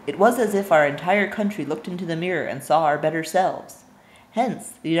 It was as if our entire country looked into the mirror and saw our better selves.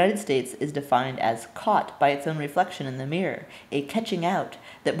 Hence, the United States is defined as caught by its own reflection in the mirror, a catching out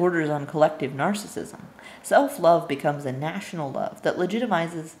that borders on collective narcissism. Self-love becomes a national love that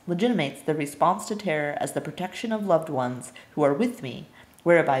legitimates the response to terror as the protection of loved ones who are with me,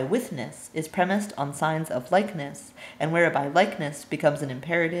 whereby withness is premised on signs of likeness, and whereby likeness becomes an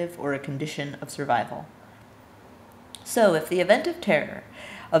imperative or a condition of survival. So, if the event of terror,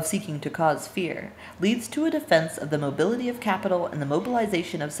 of seeking to cause fear, leads to a defense of the mobility of capital and the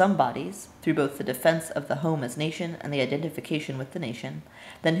mobilization of some bodies, through both the defense of the home as nation and the identification with the nation,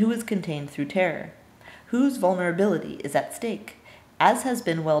 then who is contained through terror? Whose vulnerability is at stake? As has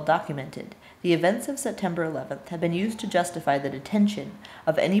been well documented, the events of September 11th have been used to justify the detention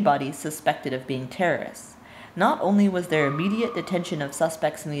of any bodies suspected of being terrorists. Not only was there immediate detention of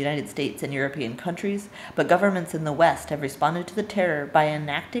suspects in the United States and European countries, but governments in the West have responded to the terror by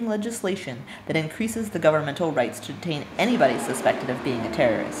enacting legislation that increases the governmental rights to detain anybody suspected of being a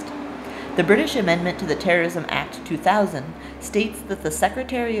terrorist. The British Amendment to the Terrorism Act 2000 states that the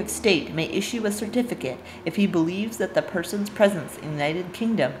Secretary of State may issue a certificate if he believes that the person's presence in the United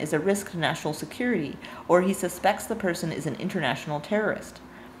Kingdom is a risk to national security, or he suspects the person is an international terrorist.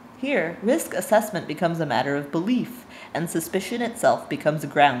 Here, risk assessment becomes a matter of belief, and suspicion itself becomes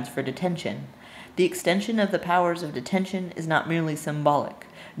grounds for detention. The extension of the powers of detention is not merely symbolic,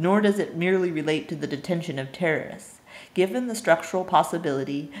 nor does it merely relate to the detention of terrorists. Given the structural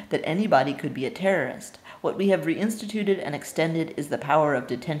possibility that anybody could be a terrorist, what we have reinstituted and extended is the power of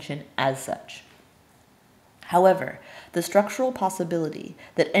detention as such. However, the structural possibility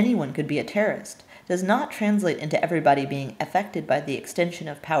that anyone could be a terrorist does not translate into everybody being affected by the extension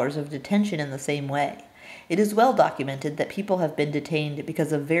of powers of detention in the same way. It is well documented that people have been detained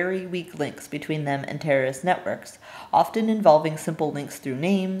because of very weak links between them and terrorist networks, often involving simple links through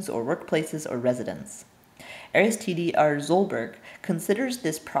names or workplaces or residence. Aristide R. Zolberg considers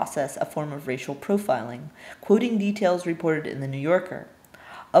this process a form of racial profiling, quoting details reported in The New Yorker.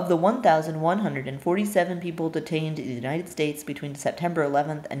 Of the 1,147 people detained in the United States between September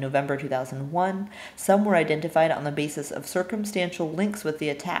 11th and November 2001, some were identified on the basis of circumstantial links with the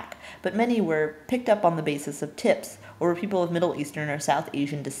attack, but many were picked up on the basis of tips, or were people of Middle Eastern or South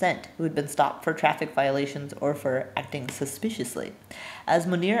Asian descent who had been stopped for traffic violations or for acting suspiciously. As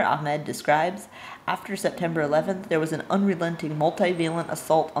Munir Ahmed describes, after September 11th, there was an unrelenting multivalent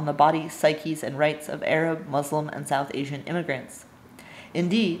assault on the bodies, psyches, and rights of Arab, Muslim, and South Asian immigrants.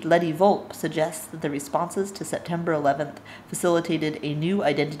 Indeed, Letty Volpe suggests that the responses to September 11th facilitated a new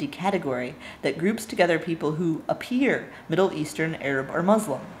identity category that groups together people who appear Middle Eastern, Arab, or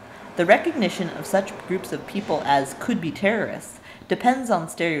Muslim. The recognition of such groups of people as could be terrorists depends on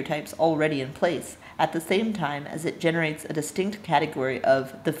stereotypes already in place, at the same time as it generates a distinct category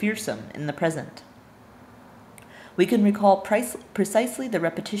of the fearsome in the present. We can recall precisely the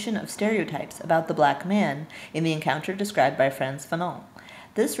repetition of stereotypes about the black man in the encounter described by Frantz Fanon.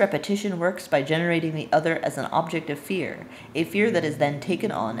 This repetition works by generating the other as an object of fear, a fear that is then taken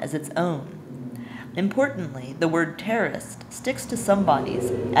on as its own. Importantly, the word terrorist sticks to some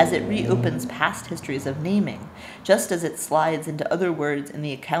bodies as it reopens past histories of naming, just as it slides into other words in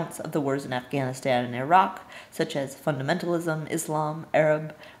the accounts of the wars in Afghanistan and Iraq, such as fundamentalism, Islam,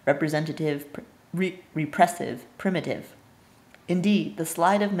 Arab, representative, repressive, primitive. Indeed, the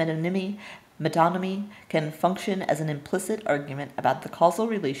slide of metonymy can function as an implicit argument about the causal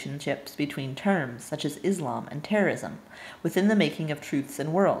relationships between terms such as Islam and terrorism within the making of truths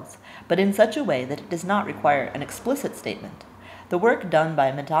and worlds, but in such a way that it does not require an explicit statement. The work done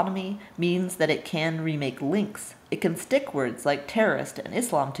by metonymy means that it can remake links. It can stick words like terrorist and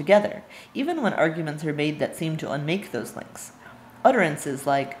Islam together, even when arguments are made that seem to unmake those links. Utterances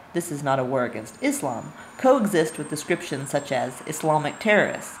like, "this is not a war against Islam," coexist with descriptions such as Islamic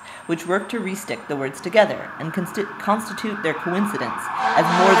terrorists, which work to restick the words together and constitute their coincidence as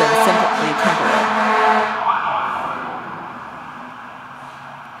more than simply temporal.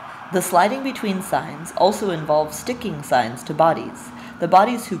 The sliding between signs also involves sticking signs to bodies. The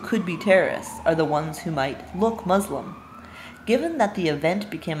bodies who could be terrorists are the ones who might look Muslim. Given that the event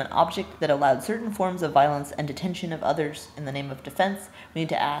became an object that allowed certain forms of violence and detention of others in the name of defense, we need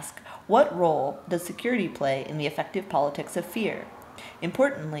to ask, what role does security play in the effective politics of fear?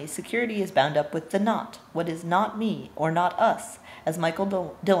 Importantly, security is bound up with the not, what is not me or not us, as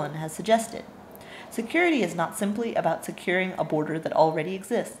Michael Dillon has suggested. Security is not simply about securing a border that already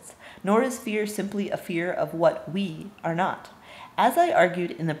exists, nor is fear simply a fear of what we are not. As I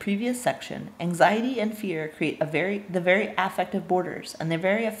argued in the previous section, anxiety and fear create the very affective borders and the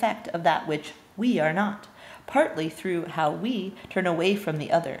very effect of that which we are not, partly through how we turn away from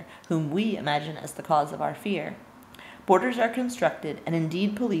the other, whom we imagine as the cause of our fear. Borders are constructed and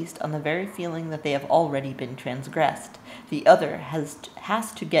indeed policed on the very feeling that they have already been transgressed. The other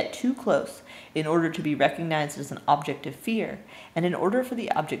has to get too close in order to be recognized as an object of fear, and in order for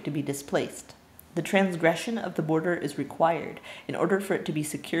the object to be displaced. The transgression of the border is required in order for it to be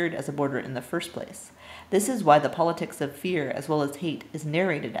secured as a border in the first place. This is why the politics of fear as well as hate is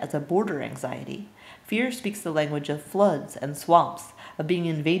narrated as a border anxiety. Fear speaks the language of floods and swamps, of being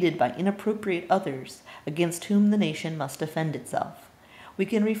invaded by inappropriate others against whom the nation must defend itself. We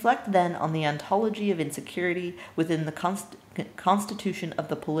can reflect then on the ontology of insecurity within the constitution of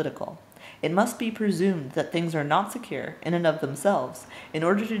the political. It must be presumed that things are not secure in and of themselves in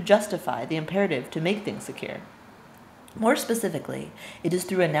order to justify the imperative to make things secure. More specifically, it is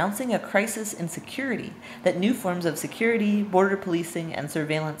through announcing a crisis in security that new forms of security, border policing, and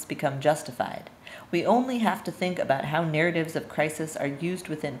surveillance become justified. We only have to think about how narratives of crisis are used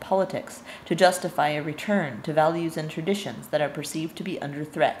within politics to justify a return to values and traditions that are perceived to be under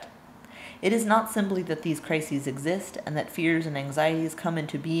threat. It is not simply that these crises exist and that fears and anxieties come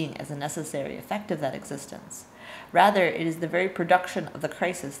into being as a necessary effect of that existence. Rather, it is the very production of the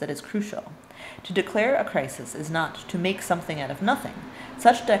crisis that is crucial. To declare a crisis is not to make something out of nothing.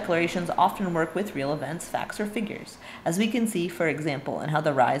 Such declarations often work with real events, facts, or figures, as we can see, for example, in how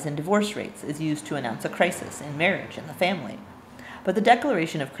the rise in divorce rates is used to announce a crisis in marriage and the family. But the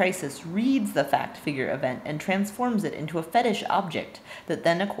declaration of crisis reads the fact-figure event and transforms it into a fetish object that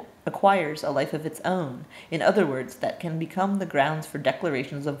then acquires a life of its own. In other words, that can become the grounds for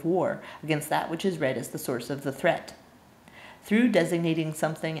declarations of war against that which is read as the source of the threat. Through designating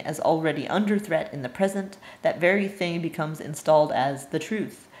something as already under threat in the present, that very thing becomes installed as the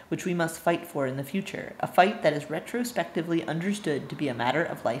truth, which we must fight for in the future, a fight that is retrospectively understood to be a matter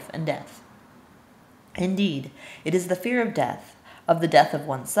of life and death. Indeed, it is the fear of death, of the death of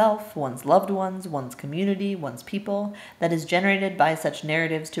oneself, one's loved ones, one's community, one's people, that is generated by such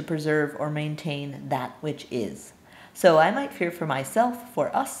narratives to preserve or maintain that which is. So I might fear for myself,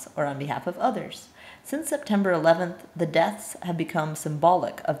 for us, or on behalf of others. Since September 11th, the deaths have become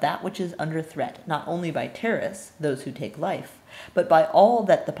symbolic of that which is under threat, not only by terrorists, those who take life, but by all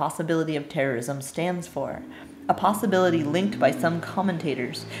that the possibility of terrorism stands for. A possibility linked by some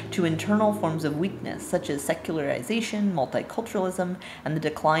commentators to internal forms of weakness, such as secularization, multiculturalism, and the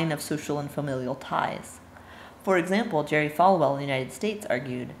decline of social and familial ties. For example, Jerry Falwell in the United States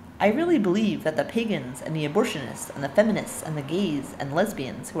argued, "I really believe that the pagans and the abortionists and the feminists and the gays and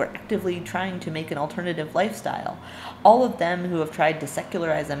lesbians who are actively trying to make an alternative lifestyle, all of them who have tried to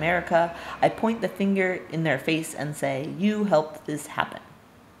secularize America, I point the finger in their face and say, you helped this happen."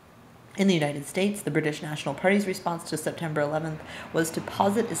 In the United States, the British National Party's response to September 11th was to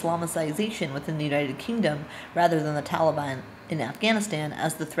posit Islamicization within the United Kingdom rather than the Taliban in Afghanistan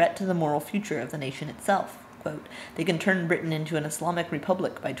as the threat to the moral future of the nation itself. Quote, "They can turn Britain into an Islamic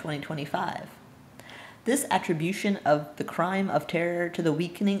republic by 2025. This attribution of the crime of terror to the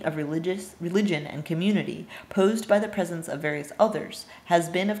weakening of religion and community posed by the presence of various others has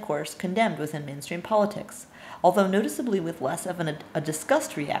been, of course, condemned within mainstream politics, although noticeably with less of a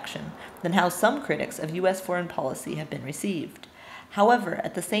disgust reaction than how some critics of U.S. foreign policy have been received. However,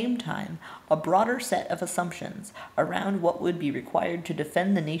 at the same time, a broader set of assumptions around what would be required to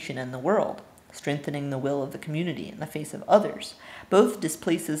defend the nation and the world, strengthening the will of the community in the face of others, both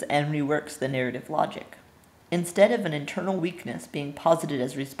displaces and reworks the narrative logic. Instead of an internal weakness being posited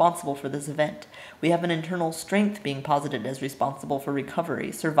as responsible for this event, we have an internal strength being posited as responsible for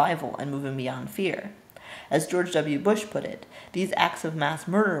recovery, survival, and moving beyond fear. As George W. Bush put it, these acts of mass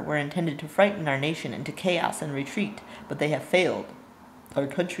murder were intended to frighten our nation into chaos and retreat, but they have failed. Our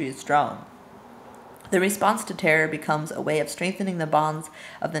country is strong. The response to terror becomes a way of strengthening the bonds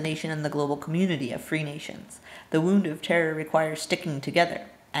of the nation and the global community of free nations. The wound of terror requires sticking together,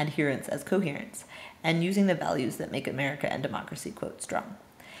 adherence as coherence, and using the values that make America and democracy, quote, strong.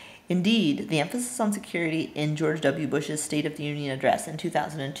 Indeed, the emphasis on security in George W. Bush's State of the Union address in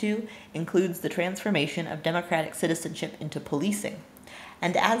 2002 includes the transformation of democratic citizenship into policing.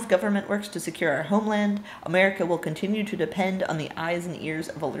 And as government works to secure our homeland, America will continue to depend on the eyes and ears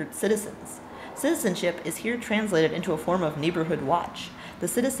of alert citizens. Citizenship is here translated into a form of neighborhood watch. The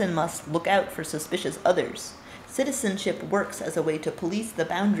citizen must look out for suspicious others. Citizenship works as a way to police the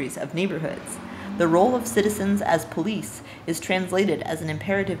boundaries of neighborhoods. The role of citizens as police is translated as an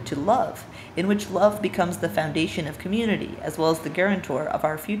imperative to love, in which love becomes the foundation of community as well as the guarantor of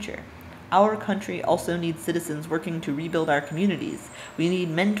our future. Our country also needs citizens working to rebuild our communities. We need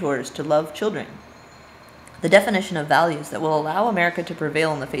mentors to love children. The definition of values that will allow America to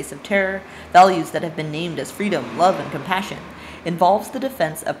prevail in the face of terror, values that have been named as freedom, love, and compassion, involves the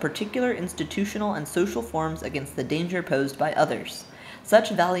defense of particular institutional and social forms against the danger posed by others.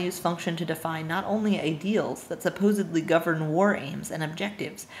 Such values function to define not only ideals that supposedly govern war aims and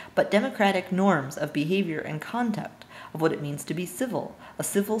objectives, but democratic norms of behavior and conduct, of what it means to be civil, a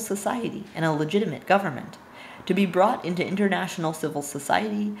civil society, and a legitimate government. To be brought into international civil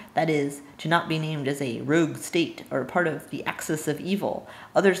society, that is, to not be named as a rogue state or part of the axis of evil,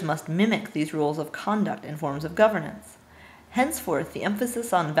 others must mimic these rules of conduct and forms of governance. Henceforth, the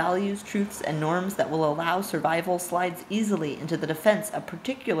emphasis on values, truths, and norms that will allow survival slides easily into the defense of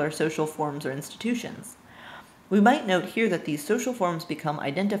particular social forms or institutions. We might note here that these social forms become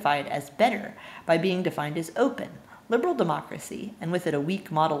identified as better by being defined as open. Liberal democracy, and with it a weak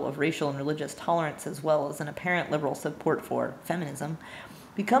model of racial and religious tolerance as well as an apparent liberal support for feminism,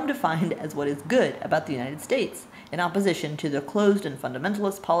 become defined as what is good about the United States, in opposition to the closed and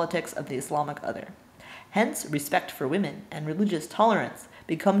fundamentalist politics of the Islamic other. Hence, respect for women and religious tolerance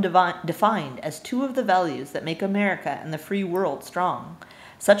become defined as two of the values that make America and the free world strong.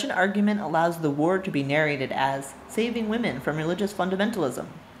 Such an argument allows the war to be narrated as saving women from religious fundamentalism.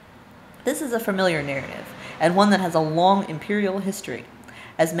 This is a familiar narrative, and one that has a long imperial history.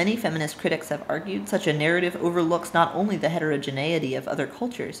 As many feminist critics have argued, such a narrative overlooks not only the heterogeneity of other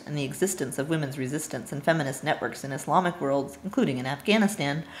cultures and the existence of women's resistance and feminist networks in Islamic worlds, including in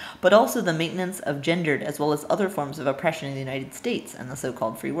Afghanistan, but also the maintenance of gendered as well as other forms of oppression in the United States and the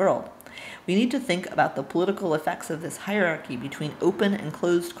so-called free world. We need to think about the political effects of this hierarchy between open and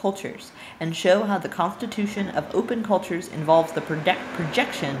closed cultures, and show how the constitution of open cultures involves the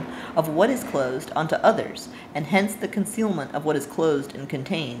projection of what is closed onto others, and hence the concealment of what is closed and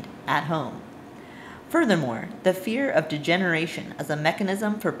contained at home. Furthermore, the fear of degeneration as a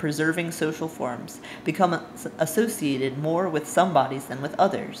mechanism for preserving social forms becomes associated more with some bodies than with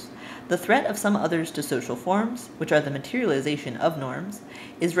others. The threat of some others to social forms, which are the materialization of norms,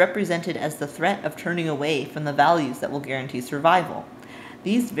 is represented as the threat of turning away from the values that will guarantee survival.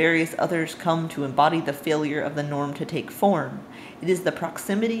 These various others come to embody the failure of the norm to take form. It is the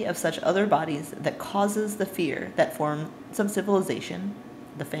proximity of such other bodies that causes the fear that forms of civilization,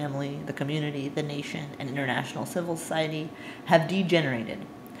 the family, the community, the nation, and international civil society, have degenerated.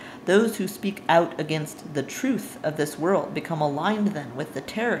 Those who speak out against the truth of this world become aligned then with the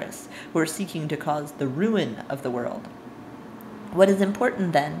terrorists who are seeking to cause the ruin of the world. What is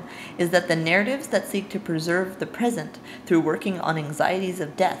important then is that the narratives that seek to preserve the present through working on anxieties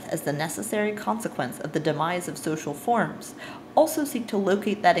of death as the necessary consequence of the demise of social forms also seek to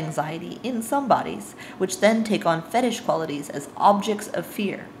locate that anxiety in some bodies, which then take on fetish qualities as objects of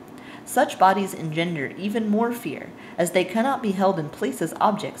fear. Such bodies engender even more fear, as they cannot be held in place as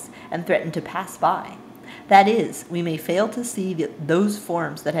objects and threaten to pass by. That is, we may fail to see those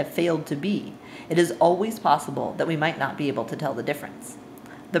forms that have failed to be. It is always possible that we might not be able to tell the difference.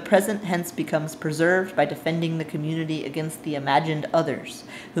 The present hence becomes preserved by defending the community against the imagined others,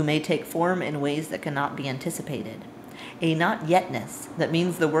 who may take form in ways that cannot be anticipated. A not yetness that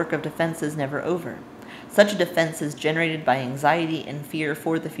means the work of defense is never over. Such a defense is generated by anxiety and fear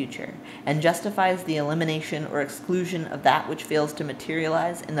for the future, and justifies the elimination or exclusion of that which fails to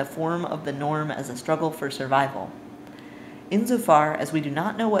materialize in the form of the norm as a struggle for survival. Insofar as we do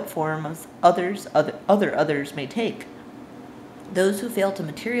not know what forms other others may take, those who fail to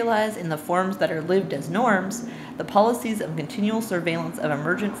materialize in the forms that are lived as norms, the policies of continual surveillance of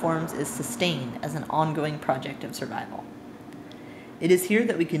emergent forms is sustained as an ongoing project of survival. It is here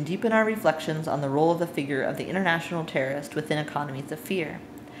that we can deepen our reflections on the role of the figure of the international terrorist within economies of fear.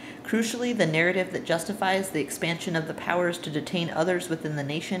 Crucially, the narrative that justifies the expansion of the powers to detain others within the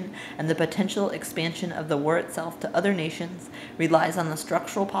nation and the potential expansion of the war itself to other nations relies on the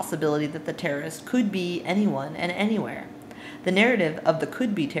structural possibility that the terrorist could be anyone and anywhere. The narrative of the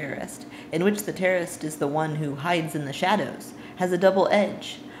could-be terrorist, in which the terrorist is the one who hides in the shadows, has a double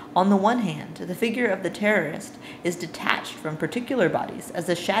edge. On the one hand, the figure of the terrorist is detached from particular bodies as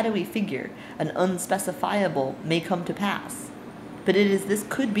a shadowy figure, an unspecifiable may come to pass. But it is this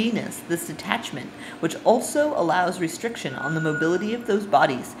could-be-ness, this detachment, which also allows restriction on the mobility of those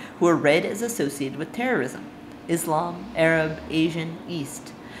bodies who are read as associated with terrorism: Islam, Arab, Asian,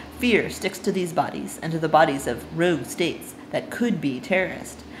 East. Fear sticks to these bodies and to the bodies of rogue states that could be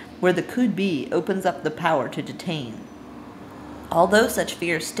terrorist, where the could-be opens up the power to detain. Although such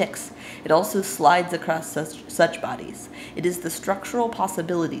fear sticks, it also slides across such bodies. It is the structural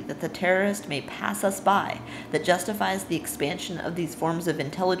possibility that the terrorist may pass us by that justifies the expansion of these forms of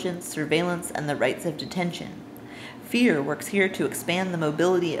intelligence, surveillance, and the rights of detention. Fear works here to expand the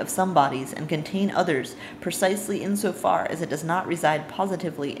mobility of some bodies and contain others precisely insofar as it does not reside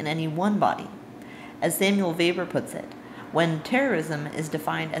positively in any one body. As Samuel Weber puts it, when terrorism is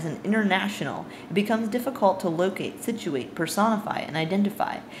defined as an international, it becomes difficult to locate, situate, personify, and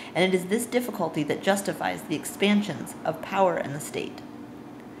identify, and it is this difficulty that justifies the expansions of power in the state.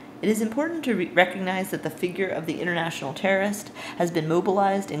 It is important to recognize that the figure of the international terrorist has been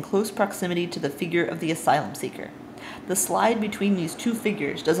mobilized in close proximity to the figure of the asylum seeker. The slide between these two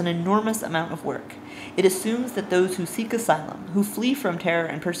figures does an enormous amount of work. It assumes that those who seek asylum, who flee from terror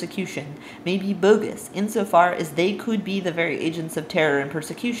and persecution, may be bogus insofar as they could be the very agents of terror and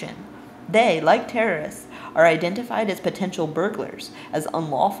persecution. They, like terrorists, are identified as potential burglars, as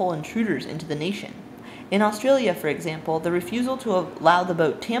unlawful intruders into the nation. In Australia, for example, the refusal to allow the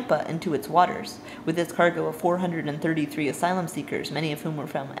boat Tampa into its waters, with its cargo of 433 asylum seekers, many of whom were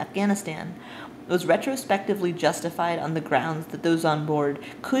from Afghanistan, was retrospectively justified on the grounds that those on board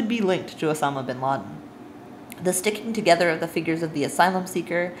could be linked to Osama bin Laden. The sticking together of the figures of the asylum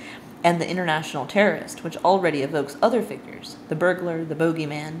seeker and the international terrorist, which already evokes other figures, the burglar, the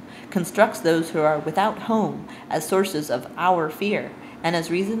bogeyman, constructs those who are without home as sources of our fear, and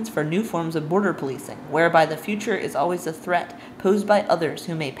as reasons for new forms of border policing, whereby the future is always a threat posed by others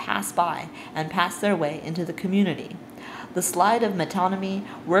who may pass by and pass their way into the community. The slide of metonymy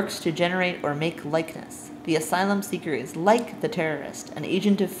works to generate or make likeness. The asylum seeker is like the terrorist, an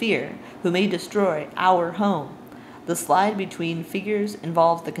agent of fear who may destroy our home. The slide between figures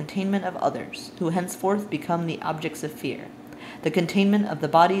involves the containment of others, who henceforth become the objects of fear. The containment of the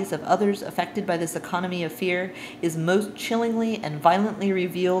bodies of others affected by this economy of fear is most chillingly and violently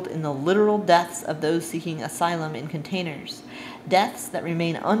revealed in the literal deaths of those seeking asylum in containers, deaths that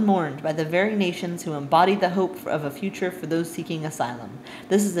remain unmourned by the very nations who embody the hope of a future for those seeking asylum.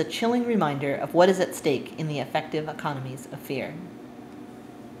 This is a chilling reminder of what is at stake in the affective economies of fear.